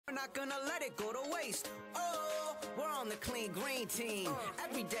We're not gonna let it go to waste. Oh, we're on the clean green team.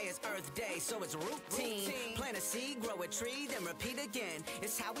 Every day is Earth Day, so it's routine. Plant a seed, grow a tree, then repeat again.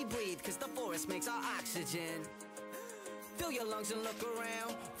 It's how we breathe, cause the forest makes our oxygen. Fill your lungs and look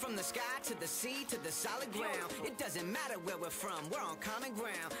around. From the sky to the sea to the solid ground. It doesn't matter where we're from, we're on common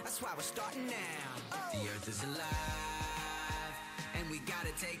ground. That's why we're starting now. The earth is alive, and we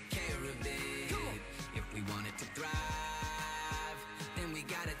gotta take care of it. If we want it to thrive, then we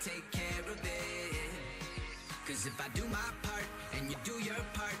gotta take care of it. Cause if I do my part, and you do your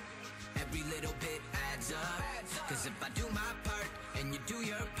part, every little bit adds up. Cause if I do my part, and you do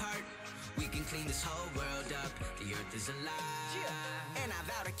your part, we can clean this whole world up. The earth is alive, and I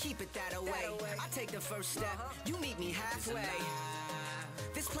vow to keep it that way. I take the first step, you meet me halfway.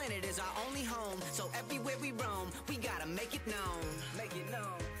 This planet is our only home, so everywhere we roam, we gotta make it known. Make it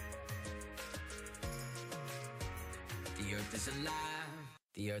known. The earth is alive,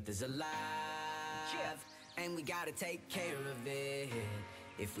 the earth is alive, and we gotta take care of it.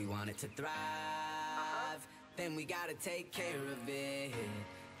 If we want it to thrive, then we gotta take care of it.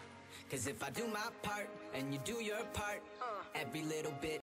 Cause if I do my part, and you do your part, every little bit